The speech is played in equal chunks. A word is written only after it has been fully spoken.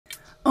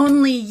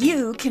Only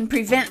you can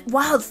prevent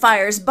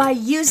wildfires by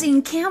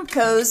using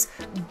Camco's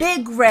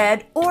Big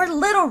Red or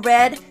Little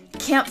Red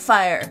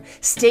Campfire.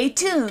 Stay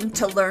tuned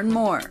to learn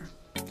more.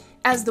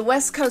 As the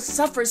West Coast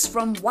suffers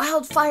from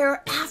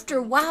wildfire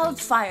after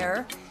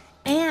wildfire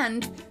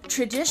and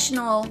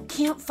traditional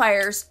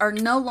campfires are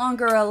no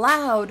longer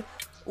allowed,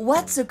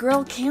 what's a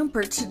girl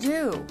camper to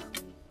do?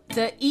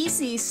 The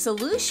easy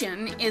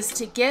solution is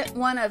to get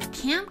one of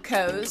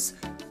Camco's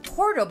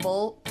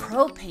portable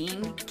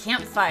propane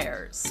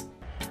campfires.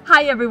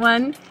 Hi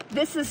everyone,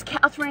 this is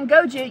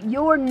Goggia,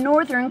 your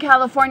Northern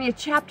California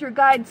chapter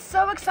guide.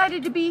 So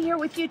excited to be here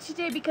with you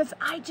today because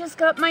I just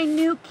got my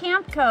new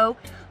Camco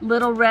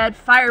Little Red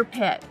Fire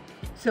Pit.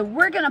 So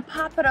we're gonna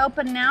pop it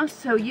open now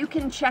so you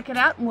can check it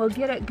out and we'll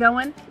get it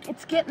going.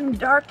 It's getting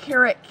dark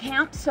here at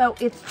camp, so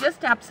it's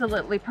just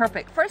absolutely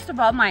perfect. First of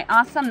all, my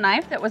awesome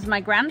knife that was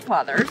my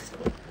grandfather's.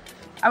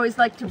 I always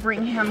like to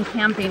bring him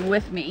camping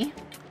with me.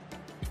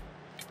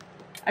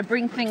 I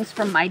bring things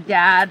from my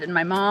dad and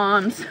my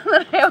mom so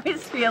that I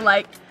always feel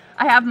like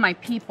I have my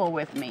people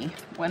with me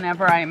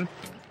whenever I'm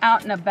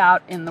out and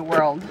about in the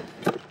world,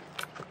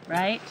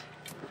 right?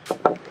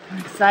 I'm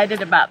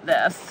excited about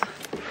this.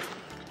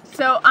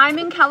 So I'm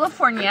in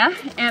California,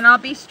 and I'll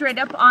be straight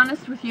up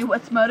honest with you.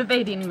 What's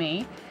motivating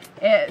me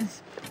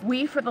is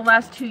we, for the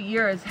last 2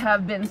 years,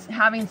 have been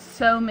having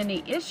so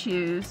many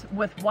issues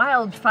with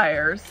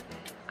wildfires.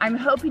 I'm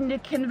hoping to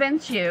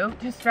convince you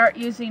to start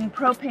using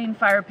propane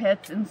fire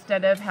pits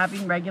instead of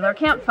having regular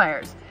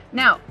campfires.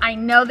 Now, I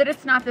know that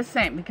it's not the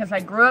same because I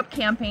grew up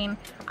camping.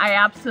 I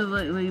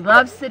absolutely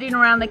love sitting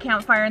around the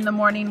campfire in the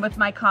morning with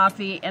my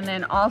coffee, and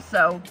then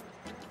also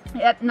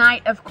at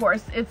night, of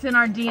course, it's in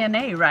our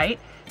DNA, right?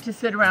 To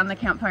sit around the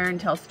campfire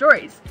and tell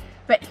stories.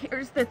 But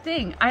here's the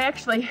thing, I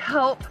actually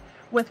help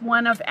with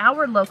one of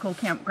our local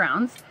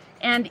campgrounds.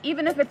 And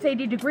even if it's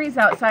 80 degrees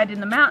outside in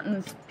the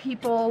mountains,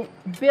 people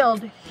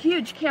build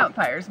huge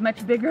campfires,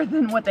 much bigger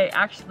than what they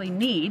actually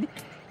need.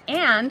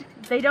 And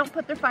they don't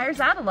put their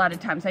fires out a lot of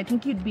times. I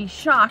think you'd be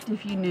shocked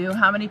if you knew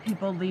how many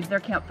people leave their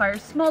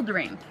campfires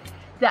smoldering.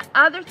 The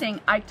other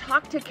thing, I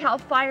talked to CAL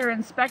FIRE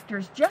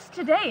inspectors just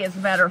today, as a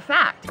matter of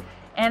fact,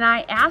 and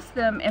I asked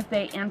them if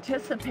they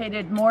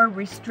anticipated more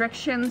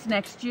restrictions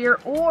next year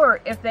or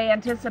if they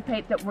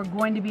anticipate that we're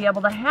going to be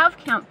able to have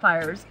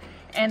campfires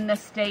in the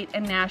state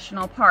and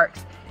national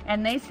parks.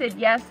 And they said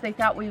yes, they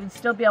thought we would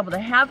still be able to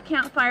have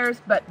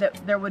campfires, but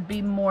that there would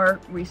be more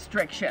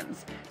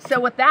restrictions. So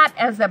with that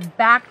as a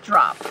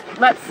backdrop,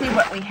 let's see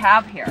what we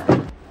have here.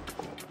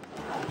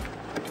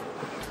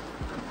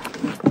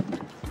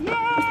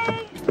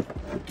 Yay!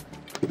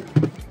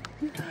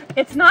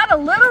 It's not a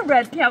little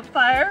red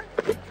campfire,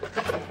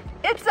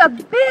 it's a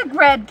big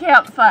red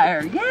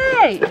campfire.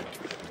 Yay!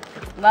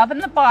 Loving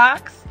the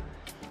box.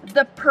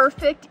 The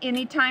perfect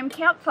anytime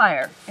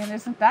campfire. And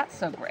isn't that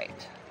so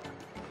great?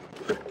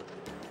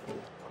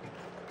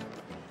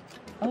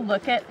 Oh,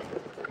 look at,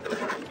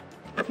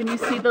 can you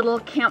see the little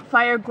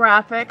campfire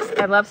graphics?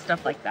 I love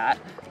stuff like that.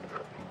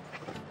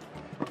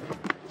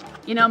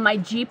 You know, my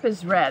Jeep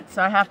is red,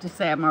 so I have to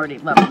say I'm already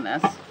loving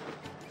this.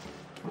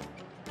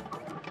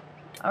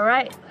 All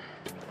right,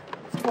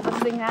 let's pull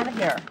this thing out of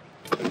here.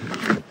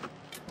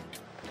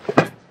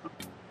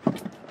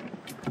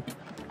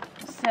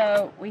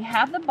 So we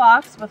have the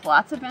box with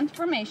lots of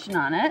information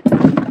on it.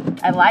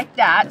 I like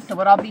that. So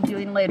what I'll be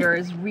doing later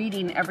is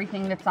reading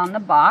everything that's on the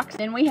box.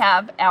 Then we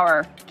have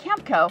our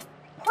Camco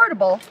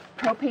Portable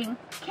Propane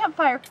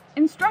Campfire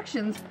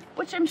instructions,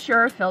 which I'm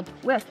sure are filled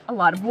with a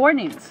lot of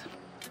warnings.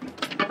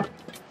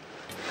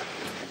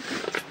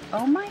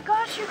 Oh my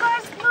gosh, you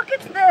guys, look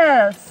at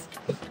this.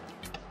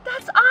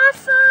 That's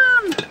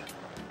awesome.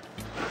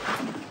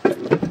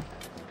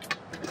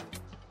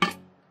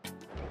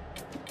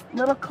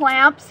 Little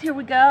clamps, here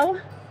we go.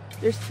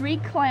 There's 3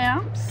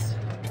 clamps.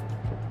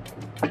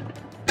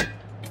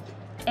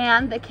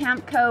 And the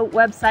Camco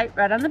website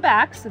right on the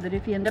back so that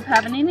if you end up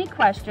having any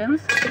questions,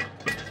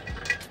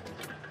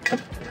 I'm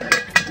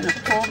gonna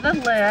pull the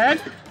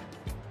lid.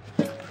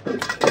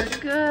 That's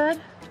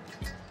good.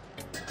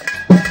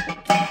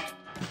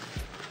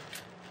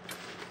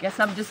 Guess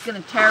I'm just gonna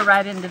tear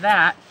right into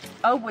that.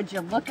 Oh, would you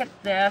look at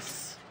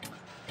this?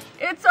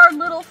 It's our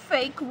little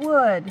fake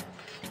wood.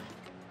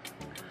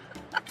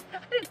 I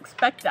didn't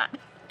expect that.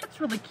 That's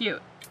really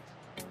cute.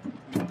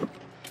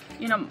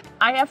 You know,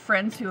 I have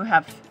friends who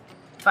have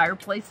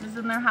fireplaces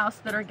in their house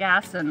that are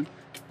gas, and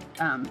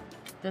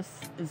this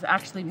is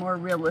actually more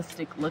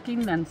realistic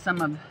looking than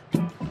some of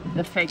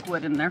the fake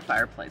wood in their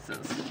fireplaces.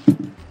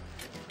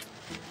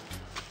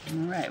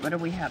 All right, what do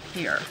we have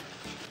here?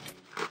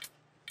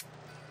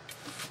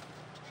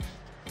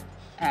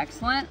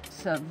 Excellent.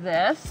 So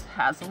this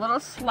has a little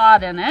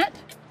slot in it,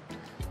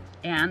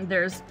 and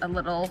there's a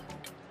little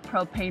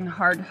propane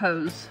hard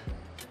hose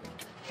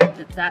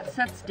that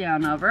sets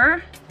down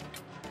over,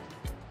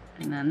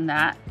 and then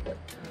that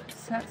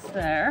sets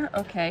there.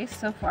 Okay,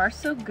 so far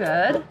so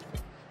good.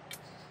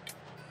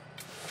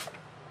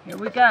 Here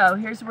we go.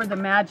 Here's where the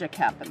magic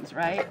happens,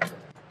 right?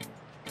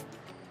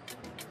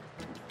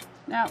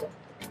 Now,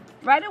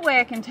 Right away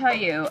I can tell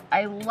you,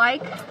 I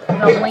like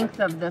the length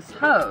of this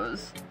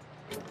hose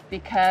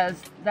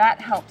because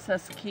that helps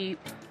us keep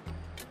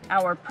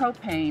our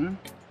propane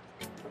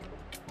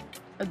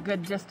a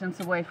good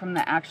distance away from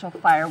the actual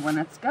fire when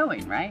it's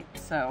going, right?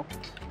 So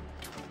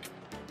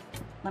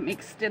let me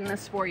extend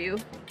this for you.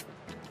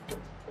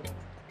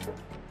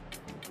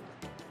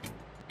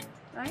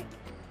 Right?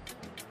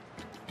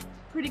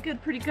 Pretty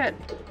good, pretty good.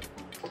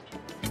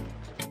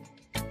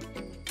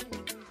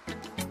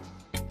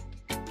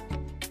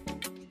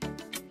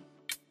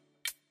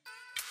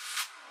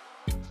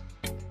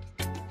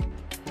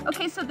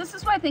 Okay, so this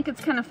is why I think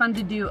it's kind of fun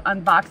to do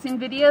unboxing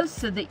videos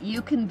so that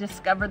you can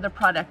discover the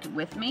product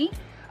with me.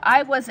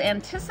 I was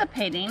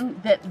anticipating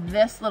that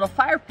this little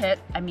fire pit,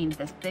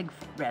 this big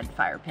red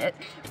fire pit,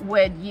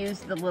 would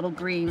use the little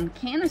green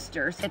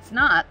canisters. It's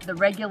not. The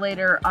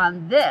regulator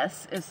on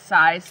this is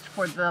sized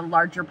for the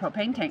larger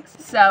propane tanks.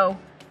 So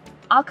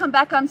I'll come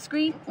back on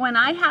screen when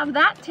I have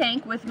that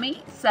tank with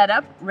me set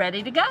up,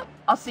 ready to go.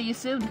 I'll see you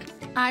soon.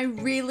 I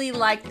really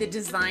like the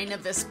design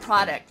of this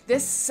product.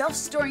 This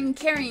self-storing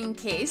carrying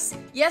case,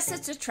 yes,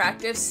 it's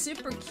attractive,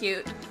 super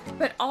cute,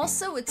 but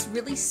also it's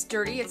really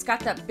sturdy. It's got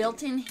that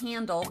built-in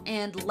handle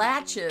and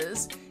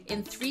latches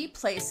in 3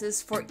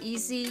 places for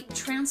easy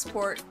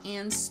transport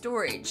and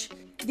storage.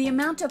 The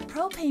amount of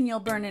propane you'll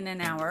burn in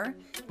an hour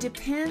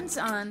depends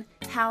on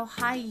how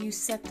high you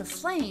set the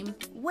flame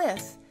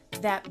with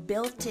that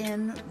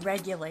built-in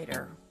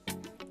regulator.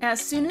 As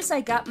soon as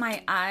I got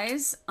my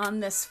eyes on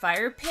this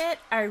fire pit,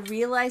 I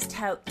realized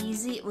how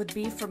easy it would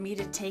be for me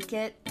to take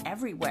it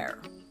everywhere.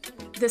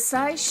 The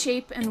size,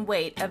 shape, and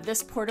weight of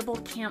this portable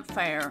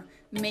campfire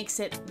makes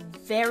it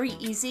very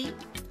easy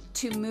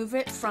to move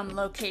it from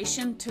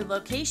location to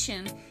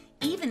location,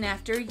 even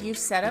after you've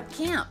set up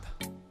camp.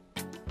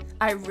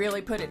 I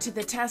really put it to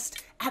the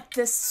test at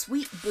this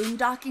sweet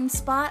boondocking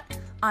spot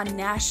on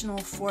National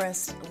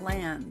Forest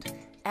land.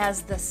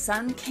 As the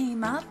sun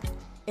came up,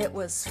 it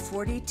was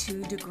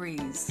 42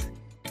 degrees.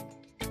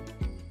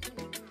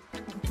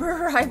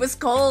 Brr, I was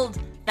cold.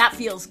 That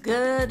feels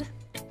good.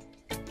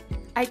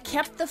 I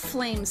kept the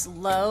flames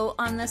low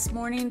on this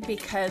morning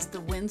because the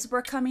winds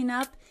were coming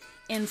up.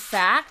 In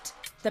fact,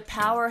 the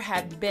power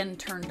had been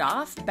turned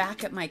off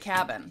back at my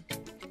cabin.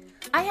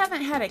 I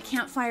haven't had a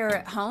campfire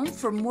at home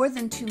for more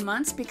than 2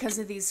 months because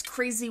of these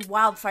crazy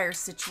wildfire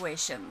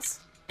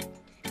situations.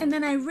 And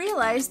then I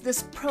realized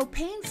this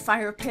propane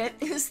fire pit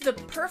is the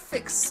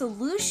perfect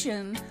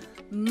solution,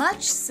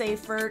 much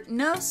safer,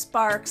 no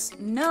sparks,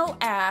 no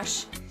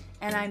ash,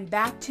 and I'm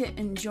back to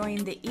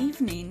enjoying the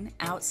evening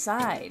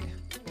outside.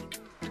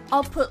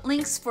 I'll put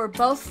links for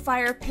both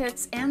fire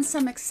pits and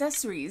some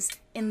accessories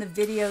in the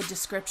video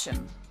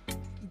description.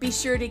 Be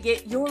sure to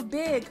get your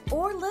big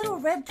or little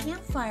red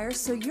campfire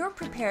so you're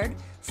prepared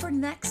for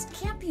next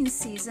camping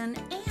season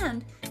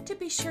and to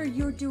be sure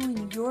you're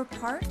doing your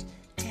part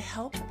to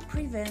help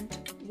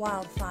prevent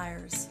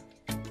wildfires.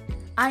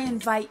 I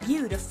invite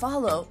you to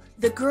follow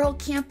the Girl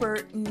Camper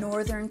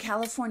Northern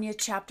California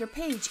chapter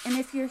page, and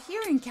if you're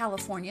here in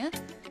California,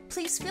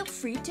 please feel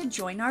free to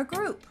join our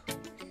group.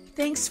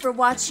 Thanks for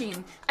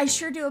watching. I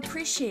sure do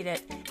appreciate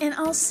it, and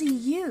I'll see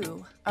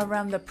you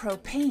around the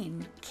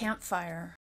propane campfire.